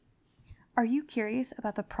Are you curious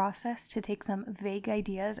about the process to take some vague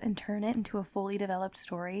ideas and turn it into a fully developed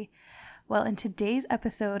story? Well, in today's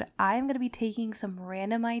episode, I'm going to be taking some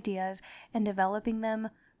random ideas and developing them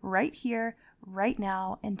right here, right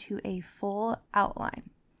now, into a full outline.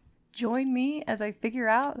 Join me as I figure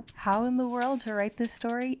out how in the world to write this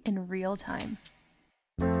story in real time.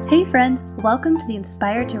 Hey friends, welcome to the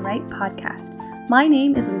Inspired to Write podcast. My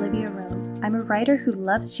name is Olivia Rohn. I'm a writer who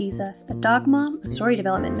loves Jesus, a dog mom, a story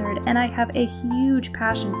development nerd, and I have a huge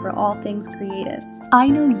passion for all things creative. I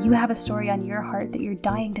know you have a story on your heart that you're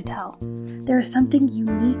dying to tell. There is something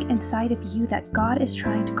unique inside of you that God is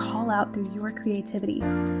trying to call out through your creativity.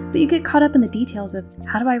 But you get caught up in the details of,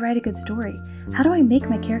 how do I write a good story? How do I make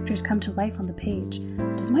my characters come to life on the page?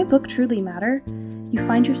 Does my book truly matter? You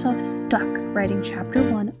find yourself stuck writing chapter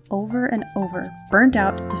 1 over and over, burned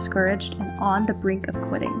out, discouraged, and on the brink of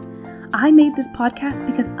quitting. I made this podcast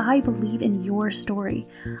because I believe in your story.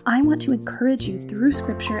 I want to encourage you through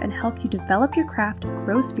scripture and help you develop your craft,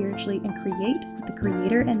 grow spiritually, and create with the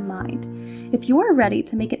Creator in mind. If you are ready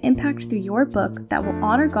to make an impact through your book that will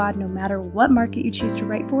honor God no matter what market you choose to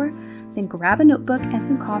write for, then grab a notebook and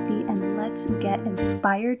some coffee and let's get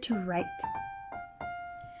inspired to write.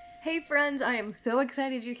 Hey friends, I am so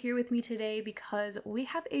excited you're here with me today because we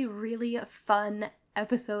have a really fun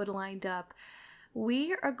episode lined up.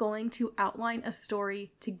 We are going to outline a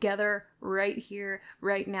story together right here,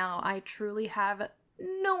 right now. I truly have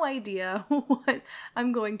no idea what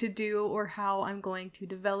I'm going to do or how I'm going to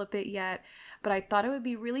develop it yet, but I thought it would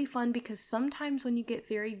be really fun because sometimes when you get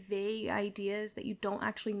very vague ideas that you don't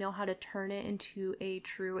actually know how to turn it into a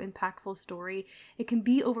true impactful story, it can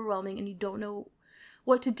be overwhelming and you don't know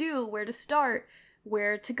what to do, where to start,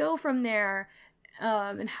 where to go from there,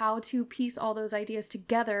 and how to piece all those ideas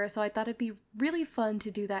together. So I thought it'd be really fun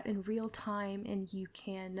to do that in real time, and you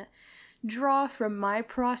can draw from my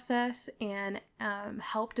process and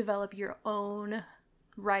help develop your own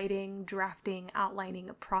writing, drafting, outlining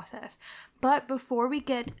process. But before we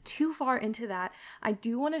get too far into that, I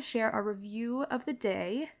do want to share our review of the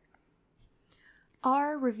day.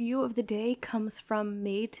 Our review of the day comes from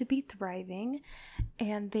Made to Be Thriving,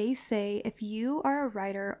 and they say, if you are a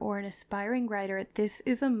writer or an aspiring writer, this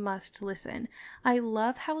is a must listen. I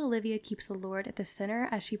love how Olivia keeps the Lord at the center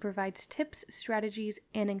as she provides tips, strategies,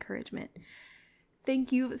 and encouragement.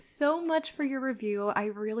 Thank you so much for your review. I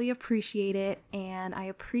really appreciate it, and I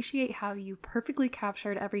appreciate how you perfectly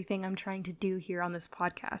captured everything I'm trying to do here on this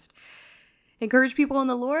podcast. Encourage people in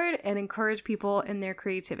the Lord and encourage people in their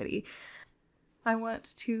creativity. I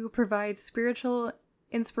want to provide spiritual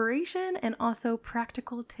inspiration and also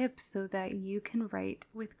practical tips so that you can write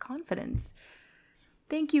with confidence.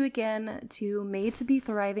 Thank you again to Made to Be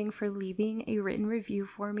Thriving for leaving a written review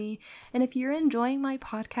for me. And if you're enjoying my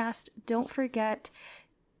podcast, don't forget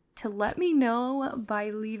to let me know by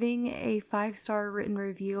leaving a 5-star written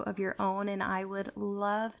review of your own, and I would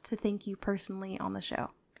love to thank you personally on the show.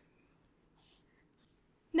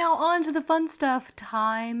 Now on to the fun stuff.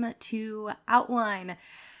 Time to outline.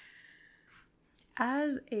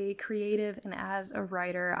 As a creative and as a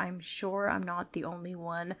writer, I'm sure I'm not the only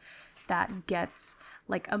one that gets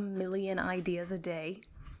like a million ideas a day.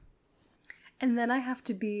 And then I have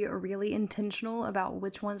to be really intentional about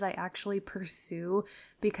which ones I actually pursue,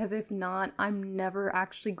 because if not, I'm never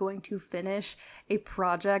actually going to finish a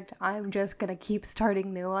project. I'm just going to keep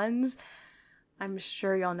starting new ones. I'm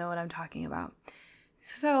sure y'all know what I'm talking about.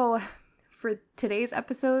 So, for today's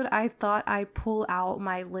episode, I thought I'd pull out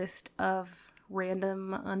my list of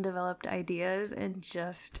random undeveloped ideas and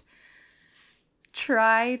just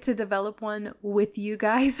try to develop one with you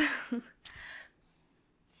guys.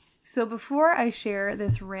 So before I share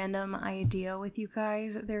this random idea with you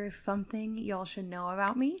guys, there is something y'all should know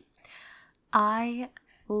about me. I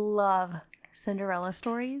love Cinderella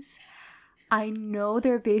stories. I know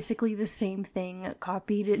they're basically the same thing,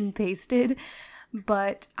 copied and pasted,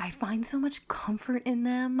 but I find so much comfort in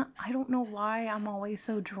them. I don't know why I'm always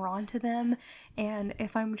so drawn to them. And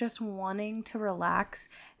if I'm just wanting to relax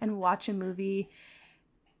and watch a movie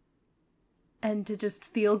and to just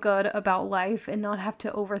feel good about life and not have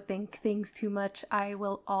to overthink things too much, I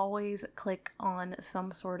will always click on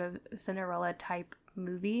some sort of Cinderella type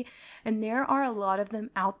movie. And there are a lot of them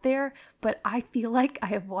out there, but I feel like I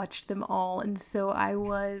have watched them all. And so I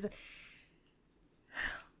was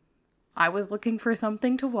looking for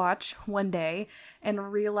something to watch one day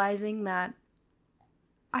and realizing that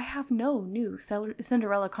I have no new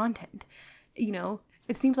Cinderella content. You know,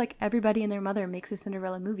 it seems like everybody and their mother makes a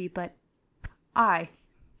Cinderella movie, but I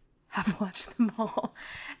have watched them all.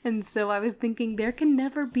 And so I was thinking there can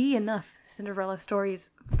never be enough Cinderella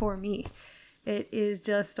stories for me. It is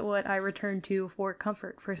just what I return to for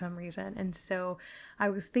comfort for some reason. And so I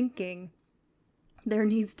was thinking there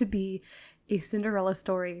needs to be a Cinderella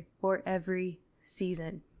story for every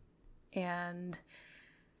season. And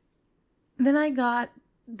then I got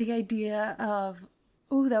the idea of,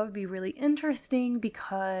 oh, that would be really interesting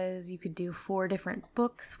because you could do 4 different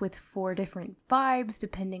books with 4 different vibes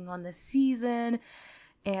depending on the season,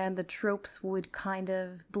 and the tropes would kind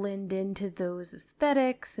of blend into those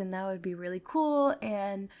aesthetics, and that would be really cool.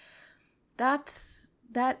 And that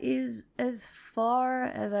is as far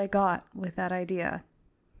as I got with that idea.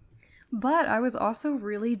 But I was also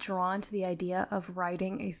really drawn to the idea of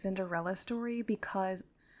writing a Cinderella story because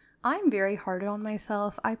I'm very hard on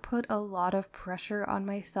myself. I put a lot of pressure on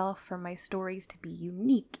myself for my stories to be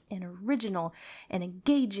unique and original and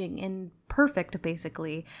engaging and perfect,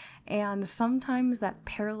 basically. And sometimes that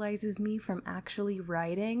paralyzes me from actually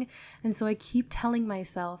writing. And so I keep telling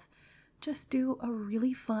myself, just do a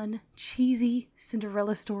really fun, cheesy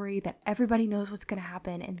Cinderella story that everybody knows what's going to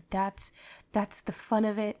happen. And that's the fun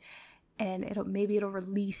of it. And maybe it'll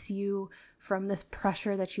release you from this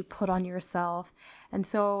pressure that you put on yourself. And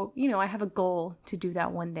so, I have a goal to do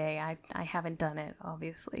that one day. I haven't done it,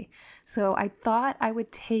 obviously. So I thought I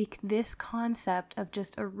would take this concept of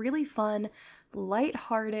just a really fun,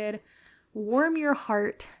 lighthearted, warm your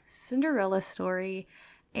heart Cinderella story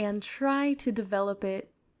and try to develop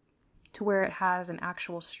it to where it has an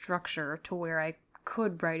actual structure to where I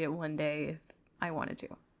could write it one day if I wanted to.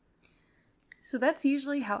 So that's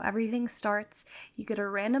usually how everything starts. You get a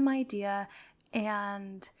random idea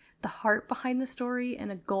and the heart behind the story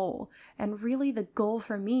and a goal. And really the goal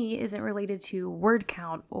for me isn't related to word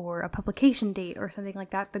count or a publication date or something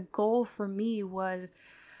like that. The goal for me was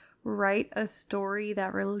write a story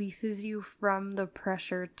that releases you from the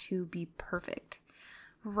pressure to be perfect.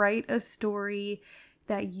 Write a story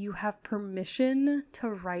that you have permission to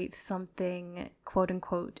write something quote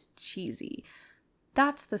unquote cheesy.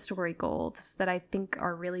 That's the story goals that I think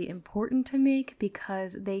are really important to make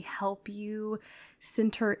because they help you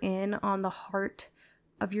center in on the heart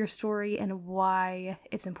of your story and why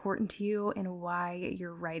it's important to you and why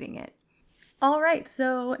you're writing it. All right,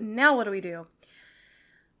 so now what do we do?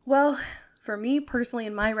 Well, for me personally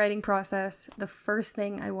in my writing process, the first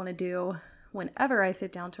thing I want to do whenever I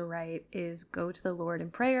sit down to write is go to the Lord in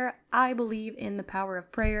prayer. I believe in the power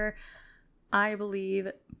of prayer. I believe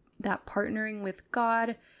that partnering with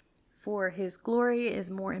God for His glory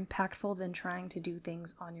is more impactful than trying to do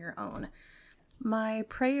things on your own. My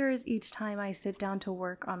prayers each time I sit down to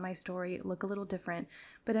work on my story look a little different,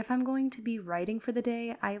 but if I'm going to be writing for the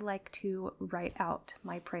day, I like to write out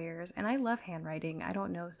my prayers, and I love handwriting. I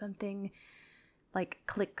don't know, something like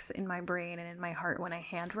clicks in my brain and in my heart when I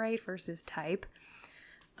handwrite versus type.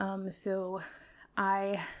 So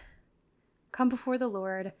I come before the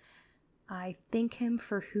Lord. I thank Him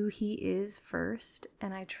for who He is first,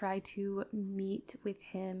 and I try to meet with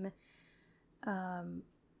Him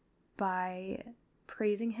by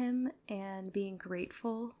praising Him and being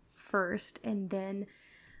grateful first, and then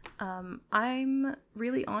I'm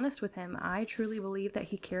really honest with Him. I truly believe that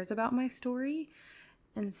He cares about my story,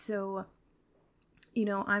 and so,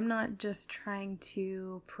 I'm not just trying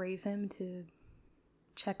to praise Him to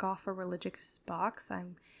check off a religious box.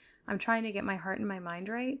 I'm trying to get my heart and my mind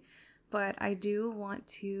right. But I do want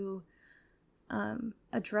to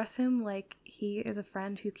address Him like He is a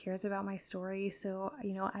friend who cares about my story. So,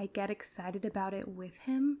 I get excited about it with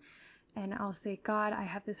Him. And I'll say, God, I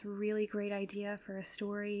have this really great idea for a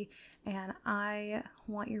story. And I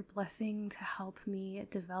want your blessing to help me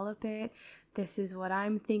develop it. This is what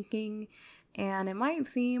I'm thinking. And it might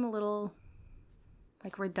seem a little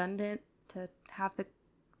like redundant to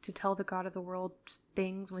tell the God of the world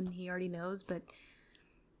things when He already knows. But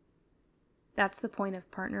that's the point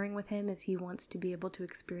of partnering with Him, is He wants to be able to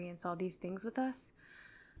experience all these things with us.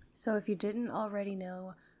 So if you didn't already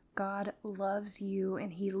know, God loves you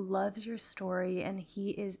and He loves your story, and He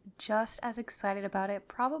is just as excited about it,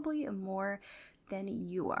 probably more than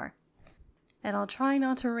you are. And I'll try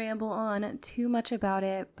not to ramble on too much about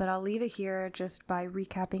it, but I'll leave it here just by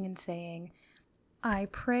recapping and saying, I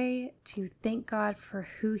pray to thank God for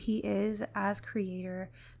who He is as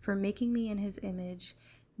creator, for making me in His image,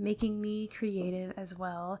 making me creative as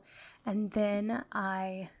well. And then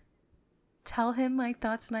I tell Him my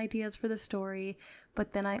thoughts and ideas for the story,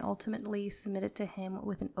 but then I ultimately submit it to Him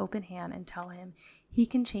with an open hand and tell Him He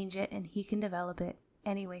can change it and He can develop it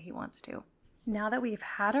any way He wants to. Now that we've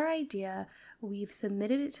had our idea, we've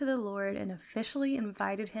submitted it to the Lord and officially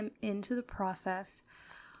invited Him into the process,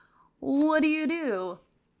 what do?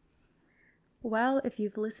 Well, if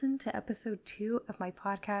you've listened to episode 2 of my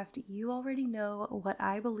podcast, you already know what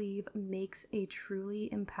I believe makes a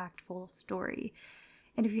truly impactful story.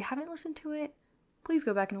 And if you haven't listened to it, please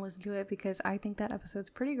go back and listen to it because I think that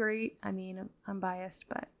episode's pretty great. I mean, I'm biased,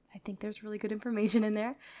 but I think there's really good information in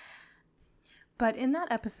there. But in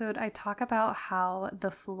that episode, I talk about how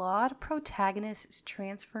the flawed protagonist's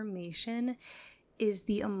transformation is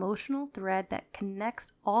the emotional thread that connects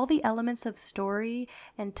all the elements of story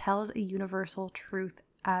and tells a universal truth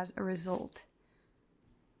as a result.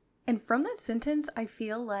 And from that sentence, I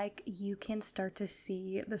feel like you can start to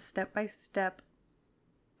see the step-by-step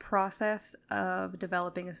process of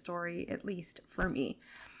developing a story, at least for me.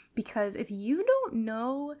 Because if you don't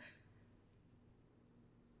know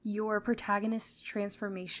your protagonist's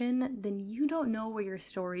transformation, then you don't know where your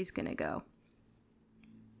story's gonna go.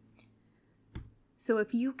 So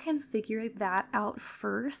if you can figure that out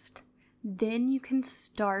first, then you can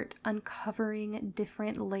start uncovering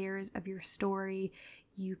different layers of your story.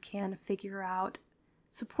 You can figure out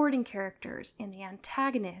supporting characters and the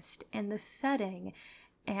antagonist and the setting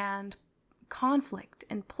and conflict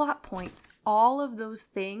and plot points. All of those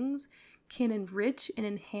things can enrich and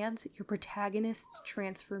enhance your protagonist's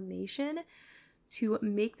transformation to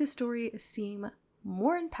make the story seem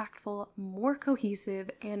more impactful, more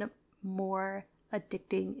cohesive, and more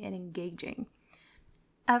addicting and engaging.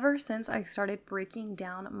 Ever since I started breaking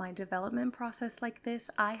down my development process like this,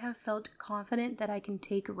 I have felt confident that I can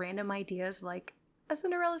take random ideas like a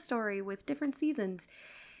Cinderella story with different seasons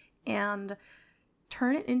and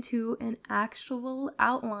turn it into an actual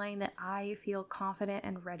outline that I feel confident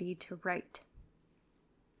and ready to write.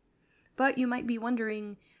 But you might be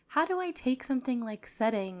wondering, how do I take something like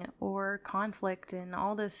setting or conflict and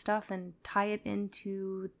all this stuff and tie it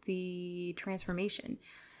into the transformation?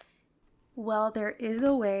 Well, there is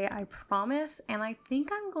a way, I promise, and I think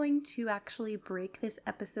I'm going to actually break this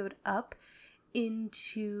episode up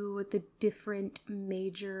into the different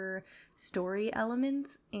major story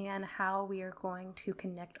elements and how we are going to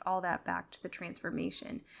connect all that back to the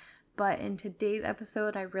transformation. But in today's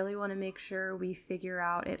episode, I really want to make sure we figure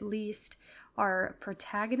out at least our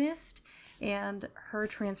protagonist and her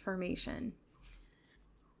transformation.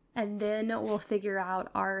 And then we'll figure out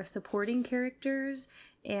our supporting characters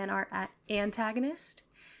and our antagonist.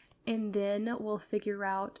 And then we'll figure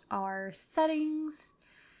out our settings.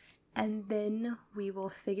 And then we will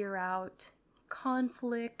figure out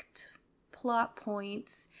conflict, plot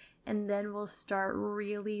points, and then we'll start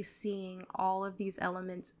really seeing all of these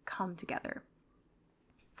elements come together.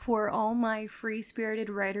 For all my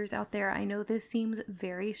free-spirited writers out there, I know this seems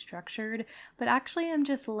very structured, but actually I'm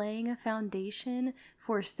just laying a foundation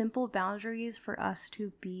for simple boundaries for us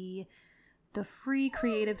to be the free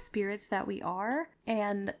creative spirits that we are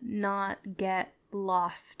and not get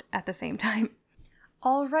lost at the same time.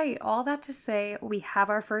 All right, all that to say, we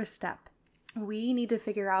have our first step. We need to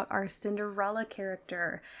figure out our Cinderella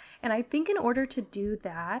character. And I think in order to do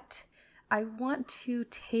that, I want to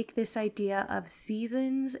take this idea of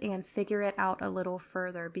seasons and figure it out a little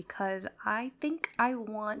further because I think I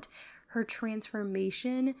want her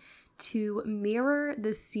transformation to mirror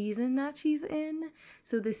the season that she's in.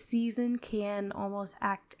 So the season can almost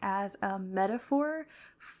act as a metaphor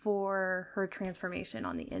for her transformation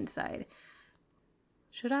on the inside.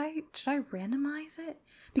 Should I randomize it?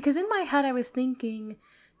 Because in my head I was thinking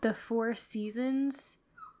the 4 seasons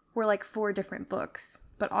were like 4 different books.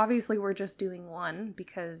 But obviously we're just doing one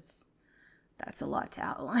because that's a lot to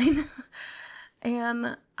outline.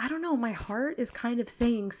 And I don't know, my heart is kind of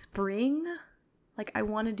saying spring. Like I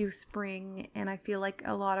want to do spring and I feel like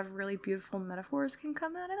a lot of really beautiful metaphors can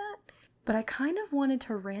come out of that. But I kind of wanted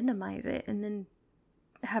to randomize it and then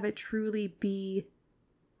have it truly be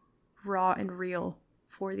raw and real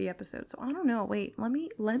for the episode. So I don't know. Wait,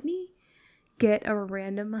 let me get a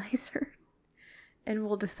randomizer and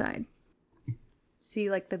we'll decide.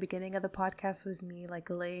 See, like the beginning of the podcast was me like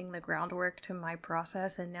laying the groundwork to my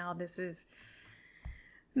process, and now this is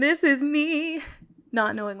me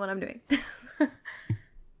not knowing what I'm doing.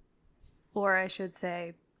 Or I should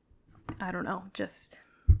say, I don't know, just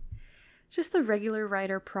the regular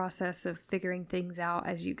writer process of figuring things out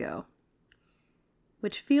as you go.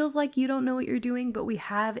 Which feels like you don't know what you're doing, but we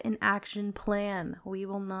have an action plan. We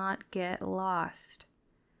will not get lost.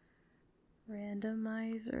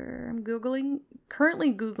 Randomizer. I'm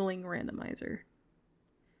currently Googling randomizer.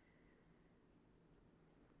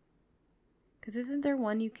 Because isn't there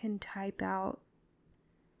one you can type out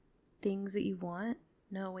things that you want?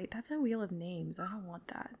 No, wait, that's a wheel of names. I don't want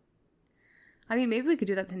that. I mean, maybe we could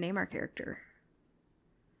do that to name our character.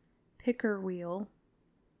 Picker wheel.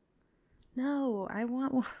 No, I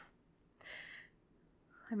want one.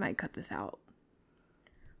 I might cut this out.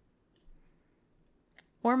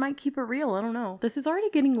 Or I might keep it real. I don't know. This is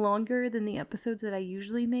already getting longer than the episodes that I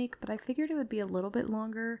usually make, but I figured it would be a little bit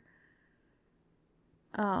longer.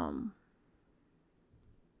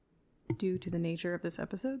 Due to the nature of this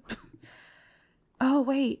episode. Oh,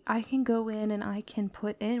 wait. I can go in and I can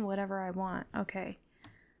put in whatever I want. Okay.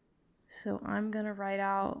 So I'm going to write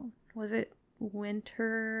out, was it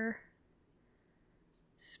winter,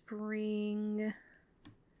 spring,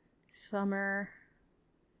 summer,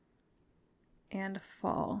 and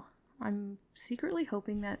fall. I'm secretly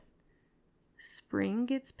hoping that spring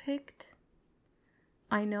gets picked.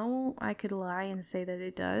 I know I could lie and say that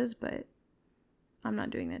it does, but I'm not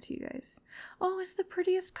doing that to you guys. Oh, it's the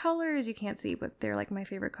prettiest colors. You can't see, but they're like my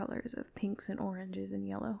favorite colors of pinks and oranges and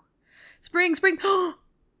yellow. Spring, spring. Oh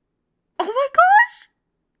my gosh.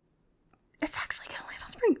 It's actually gonna land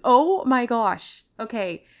on spring. Oh my gosh.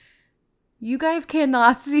 Okay. You guys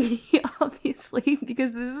cannot see, obviously,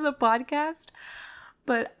 because this is a podcast,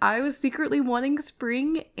 but I was secretly wanting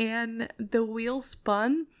spring and the wheel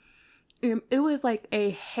spun. It was like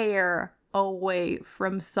a hair away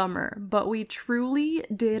from summer, but we truly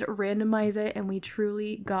did randomize it and we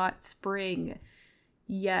truly got spring.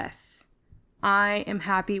 Yes, I am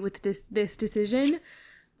happy with this decision.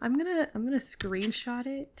 I'm gonna screenshot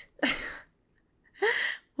it.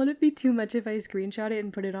 Would it be too much if I screenshot it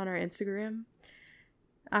and put it on our Instagram?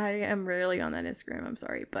 I am rarely on that Instagram, I'm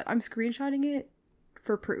sorry, but I'm screenshotting it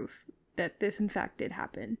for proof that this in fact did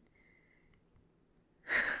happen.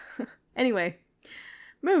 Anyway,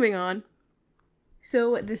 moving on.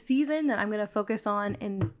 So the season that I'm going to focus on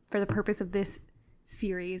for the purpose of this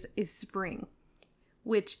series is spring,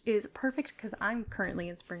 which is perfect because I'm currently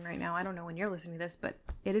in spring right now. I don't know when you're listening to this, but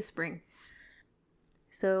it is spring.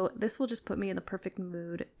 So this will just put me in the perfect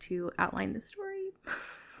mood to outline the story.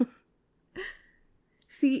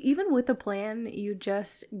 See, even with a plan, you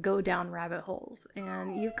just go down rabbit holes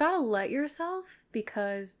and you've got to let yourself,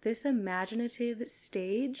 because this imaginative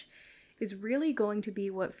stage is really going to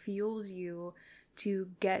be what fuels you to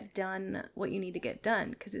get done what you need to get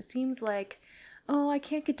done. Because it seems like, oh, I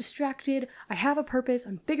can't get distracted. I have a purpose.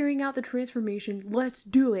 I'm figuring out the transformation. Let's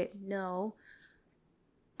do it. No.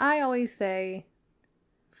 I always say,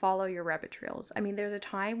 follow your rabbit trails. I mean, there's a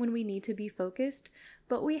time when we need to be focused,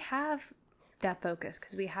 but we have that focus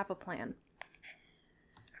because we have a plan.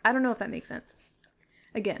 I don't know if that makes sense.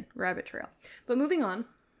 Again, rabbit trail. But moving on.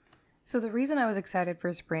 So the reason I was excited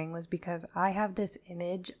for spring was because I have this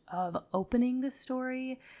image of opening the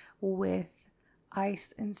story with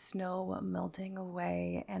ice and snow melting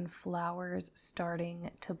away and flowers starting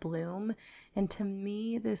to bloom. And to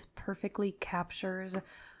me, this perfectly captures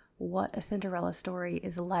what a Cinderella story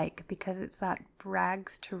is like, because it's that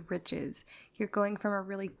rags to riches. You're going from a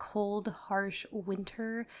really cold, harsh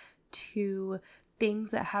winter to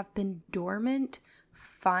things that have been dormant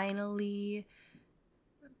finally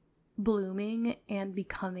blooming and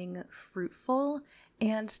becoming fruitful.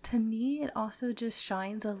 And to me, it also just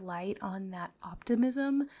shines a light on that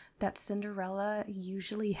optimism that Cinderella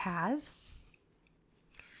usually has.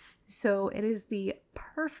 So it is the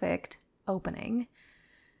perfect opening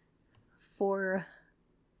for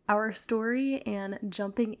our story and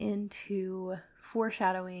jumping into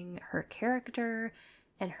foreshadowing her character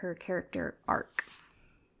and her character arc.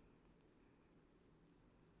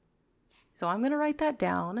 So I'm going to write that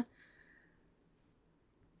down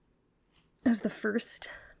as the first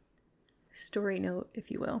story note, if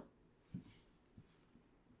you will.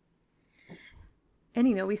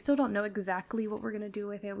 And we still don't know exactly what we're going to do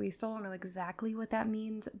with it. We still don't know exactly what that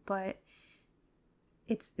means, but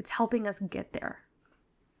it's helping us get there.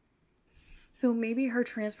 So maybe her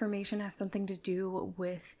transformation has something to do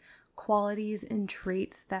with qualities and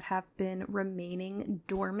traits that have been remaining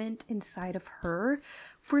dormant inside of her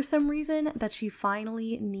for some reason that she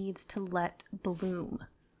finally needs to let bloom.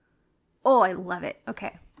 Oh, I love it.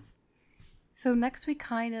 Okay. So next we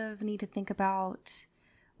kind of need to think about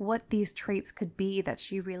what these traits could be that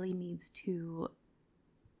she really needs to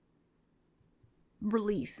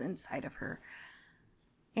release inside of her,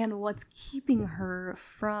 and what's keeping her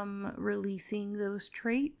from releasing those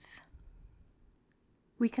traits.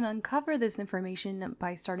 We can uncover this information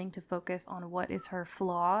by starting to focus on what is her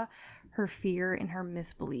flaw, her fear, and her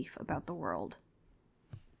misbelief about the world.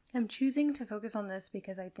 I'm choosing to focus on this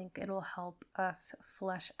because I think it'll help us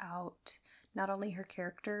flesh out not only her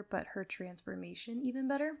character, but her transformation even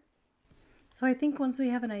better. So I think once we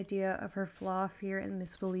have an idea of her flaw, fear, and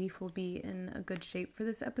misbelief, we'll be in a good shape for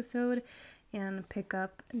this episode and pick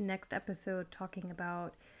up next episode talking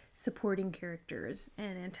about supporting characters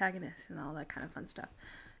and antagonists and all that kind of fun stuff.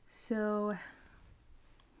 So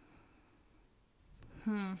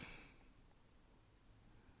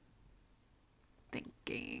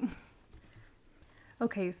Thinking.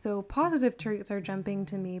 Okay, so positive traits are jumping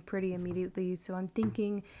to me pretty immediately. So I'm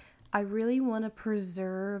thinking I really want to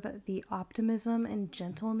preserve the optimism and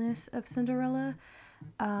gentleness of Cinderella.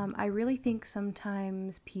 I really think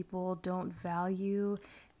sometimes people don't value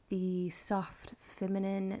the soft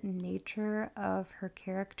feminine nature of her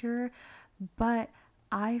character, but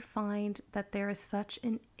I find that there is such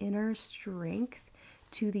an inner strength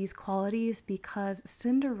to these qualities because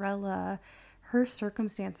Cinderella, her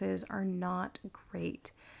circumstances are not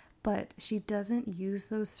great, but she doesn't use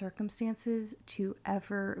those circumstances to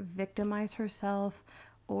ever victimize herself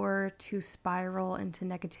or to spiral into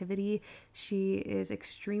negativity. She is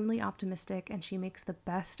extremely optimistic and she makes the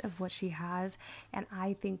best of what she has. And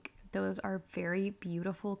I think those are very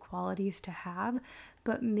beautiful qualities to have.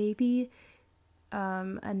 But maybe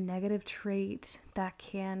a negative trait that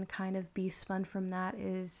can kind of be spun from that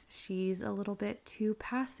is she's a little bit too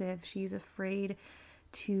passive. She's afraid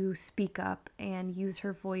to speak up and use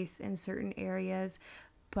her voice in certain areas,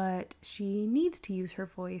 but she needs to use her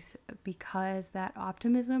voice because that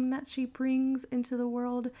optimism that she brings into the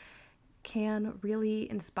world can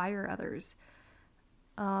really inspire others.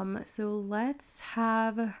 So let's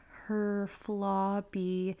have her flaw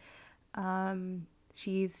be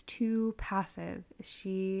she's too passive.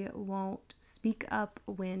 She won't speak up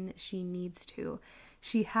when she needs to.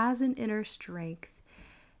 She has an inner strength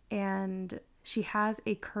and she has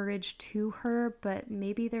a courage to her, but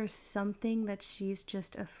maybe there's something that she's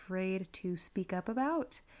just afraid to speak up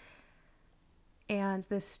about. And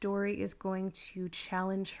this story is going to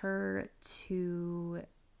challenge her to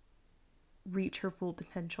reach her full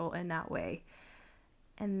potential in that way.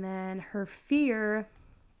 And then her fear,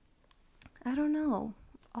 I don't know.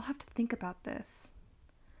 I'll have to think about this.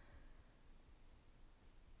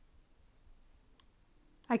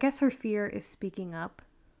 I guess her fear is speaking up,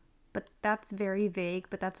 but that's very vague,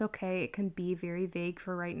 but that's okay. It can be very vague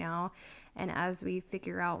for right now. And as we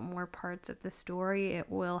figure out more parts of the story, it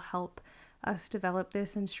will help us develop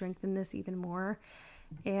this and strengthen this even more.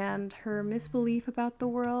 And her misbelief about the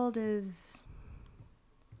world is,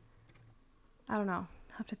 I don't know.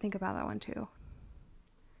 I'll have to think about that one too.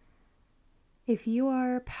 If you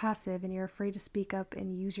are passive and you're afraid to speak up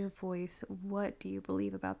and use your voice, what do you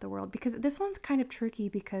believe about the world? Because this one's kind of tricky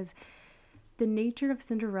because the nature of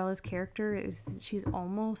Cinderella's character is that she's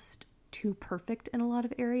almost too perfect in a lot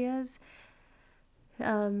of areas.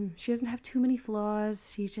 She doesn't have too many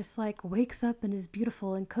flaws. She just like wakes up and is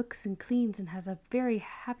beautiful and cooks and cleans and has a very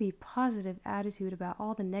happy, positive attitude about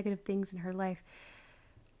all the negative things in her life.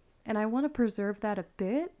 And I want to preserve that a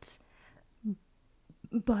bit,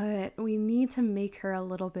 but we need to make her a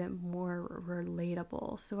little bit more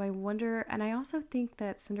relatable. So I wonder, and I also think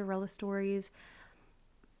that Cinderella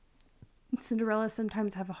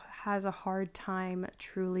sometimes has a hard time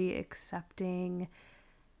truly accepting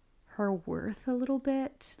her worth a little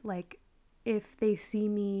bit. Like, if they see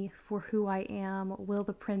me for who I am, will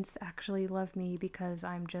the prince actually love me because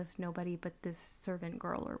I'm just nobody but this servant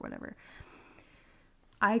girl or whatever?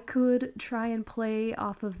 I could try and play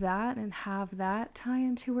off of that and have that tie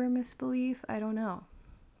into her misbelief. I don't know.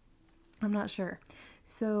 I'm not sure.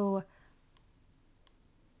 So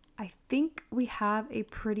I think we have a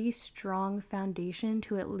pretty strong foundation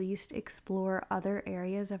to at least explore other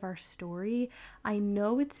areas of our story. I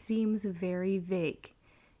know it seems very vague,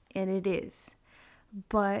 and it is,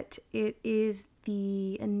 but it is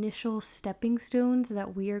the initial stepping stones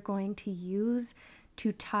that we are going to use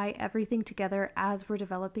to tie everything together as we're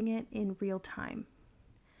developing it in real time.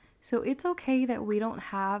 So it's okay that we don't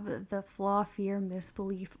have the flaw, fear,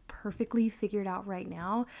 misbelief perfectly figured out right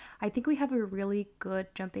now. I think we have a really good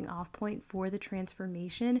jumping off point for the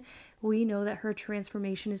transformation. We know that her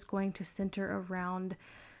transformation is going to center around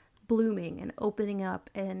blooming and opening up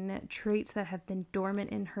and traits that have been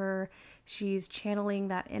dormant in her. She's channeling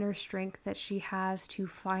that inner strength that she has to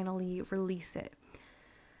finally release it.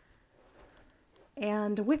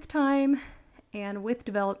 And with time and with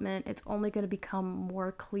development, it's only going to become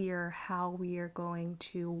more clear how we are going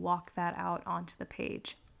to walk that out onto the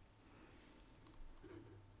page.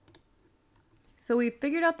 So we've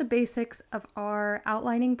figured out the basics of our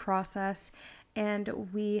outlining process, and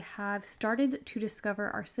we have started to discover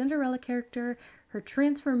our Cinderella character, her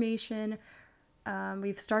transformation.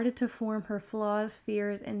 We've started to form her flaws,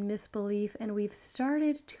 fears, and misbelief, and we've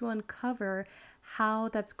started to uncover how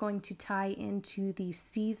that's going to tie into the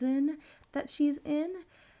season that she's in.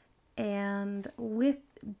 And with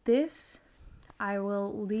this, I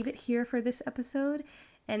will leave it here for this episode,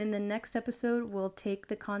 And in the next episode, we'll take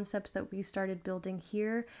the concepts that we started building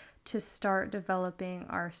here to start developing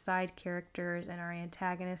our side characters and our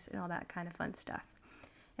antagonists and all that kind of fun stuff.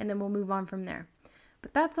 And then we'll move on from there.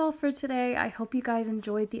 But that's all for today. I hope you guys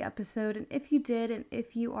enjoyed the episode. And if you did, and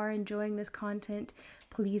if you are enjoying this content,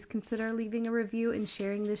 please consider leaving a review and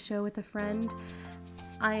sharing this show with a friend.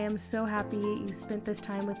 I am so happy you spent this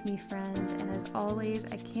time with me, friend. And as always,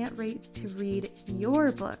 I can't wait to read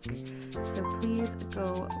your book. So please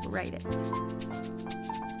go write it.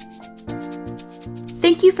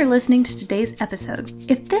 Thank you for listening to today's episode.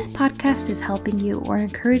 If this podcast is helping you or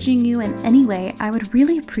encouraging you in any way, I would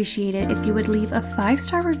really appreciate it if you would leave a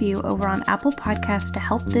 5-star review over on Apple Podcasts to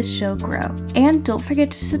help this show grow. And don't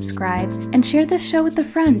forget to subscribe and share this show with a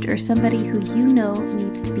friend or somebody who you know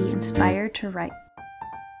needs to be inspired to write.